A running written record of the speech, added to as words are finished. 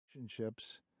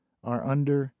Relationships are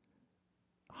under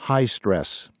high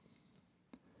stress.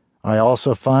 I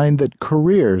also find that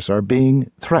careers are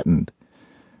being threatened.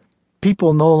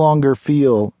 People no longer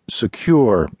feel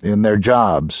secure in their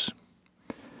jobs.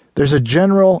 There's a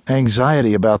general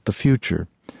anxiety about the future,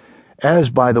 as,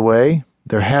 by the way,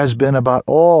 there has been about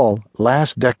all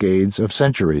last decades of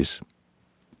centuries.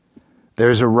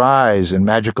 There's a rise in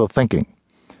magical thinking,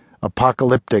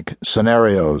 apocalyptic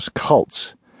scenarios,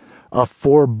 cults, a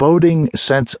foreboding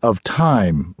sense of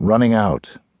time running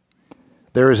out.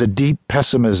 There is a deep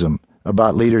pessimism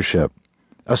about leadership,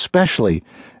 especially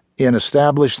in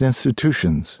established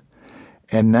institutions,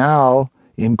 and now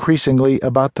increasingly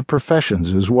about the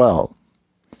professions as well.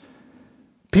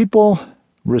 People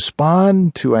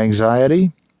respond to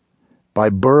anxiety by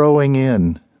burrowing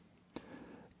in,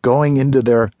 going into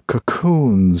their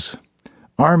cocoons,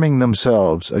 arming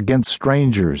themselves against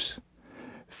strangers,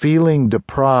 feeling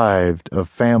deprived of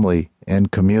family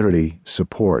and community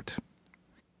support.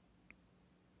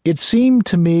 It seemed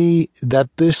to me that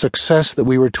this success that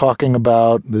we were talking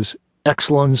about, this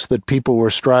excellence that people were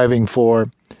striving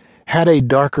for, had a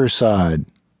darker side,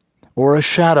 or a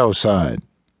shadow side.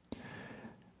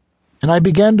 And I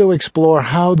began to explore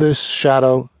how this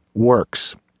shadow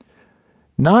works.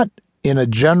 Not in a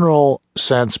general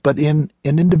sense, but in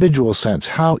an individual sense,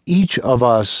 how each of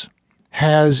us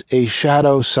has a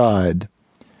shadow side.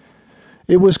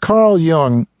 It was Carl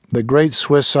Jung, the great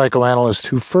Swiss psychoanalyst,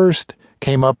 who first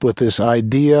came up with this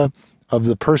idea of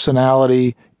the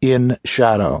personality in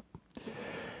shadow.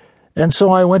 And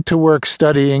so I went to work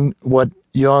studying what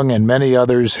Jung and many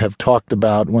others have talked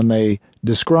about when they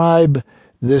describe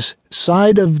this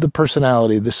side of the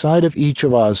personality, the side of each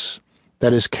of us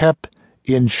that is kept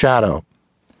in shadow.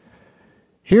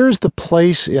 Here's the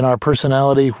place in our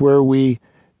personality where we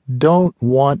don't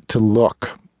want to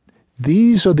look.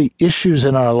 These are the issues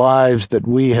in our lives that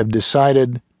we have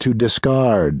decided to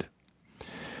discard.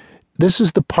 This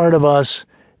is the part of us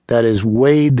that is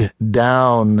weighed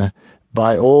down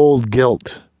by old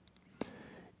guilt.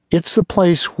 It's the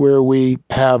place where we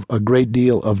have a great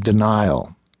deal of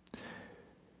denial.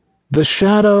 The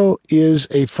shadow is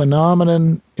a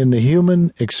phenomenon in the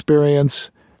human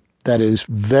experience that is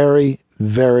very,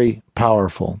 very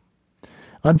powerful.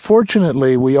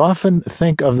 Unfortunately, we often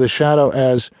think of the shadow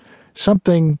as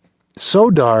something so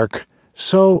dark,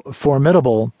 so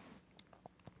formidable,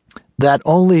 that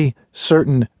only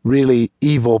certain really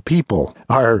evil people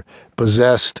are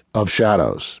possessed of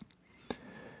shadows.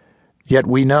 Yet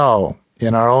we know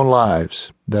in our own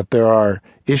lives that there are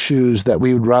issues that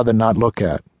we would rather not look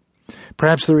at.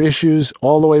 Perhaps there are issues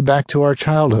all the way back to our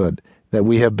childhood that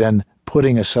we have been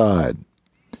putting aside.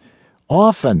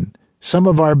 Often, some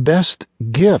of our best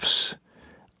gifts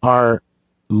are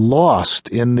lost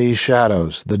in these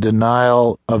shadows, the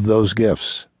denial of those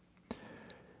gifts.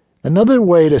 Another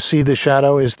way to see the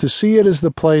shadow is to see it as the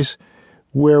place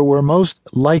where we're most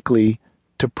likely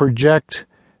to project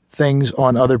things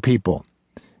on other people.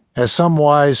 As some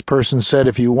wise person said,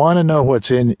 if you want to know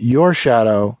what's in your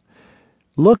shadow,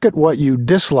 look at what you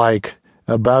dislike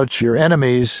about your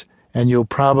enemies, and you'll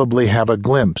probably have a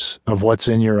glimpse of what's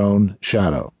in your own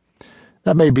shadow.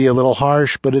 That may be a little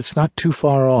harsh, but it's not too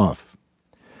far off.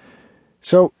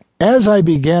 So, as I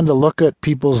began to look at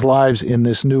people's lives in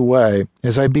this new way,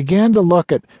 as I began to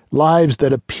look at lives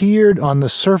that appeared on the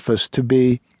surface to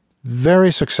be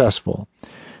very successful,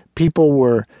 people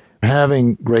were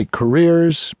having great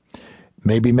careers,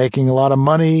 maybe making a lot of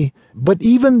money, but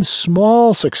even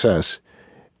small success,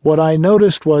 what I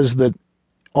noticed was that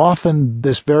often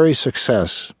this very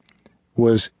success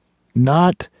was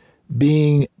not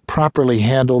being properly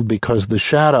handled because the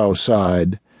shadow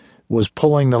side was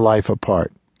pulling the life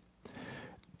apart.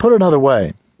 Put another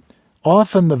way,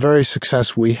 often the very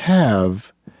success we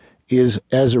have is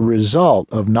as a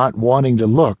result of not wanting to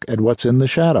look at what's in the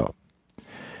shadow.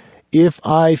 If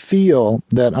I feel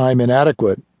that I'm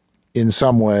inadequate in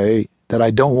some way that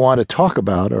I don't want to talk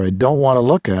about or I don't want to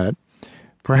look at,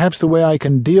 perhaps the way I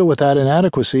can deal with that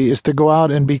inadequacy is to go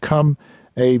out and become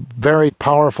a very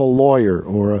powerful lawyer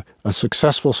or a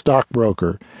successful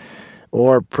stockbroker,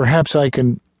 or perhaps I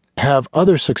can have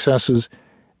other successes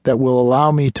that will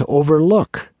allow me to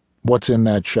overlook what's in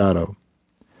that shadow.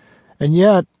 And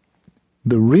yet,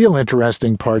 the real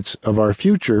interesting parts of our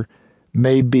future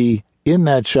may be in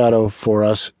that shadow for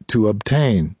us to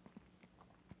obtain.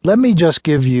 Let me just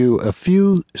give you a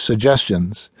few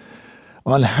suggestions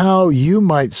on how you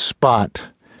might spot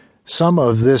some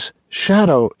of this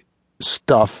shadow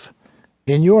stuff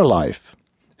in your life.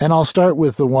 And I'll start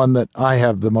with the one that I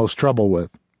have the most trouble with.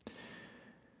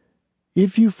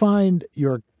 If you find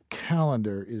your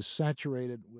calendar is saturated with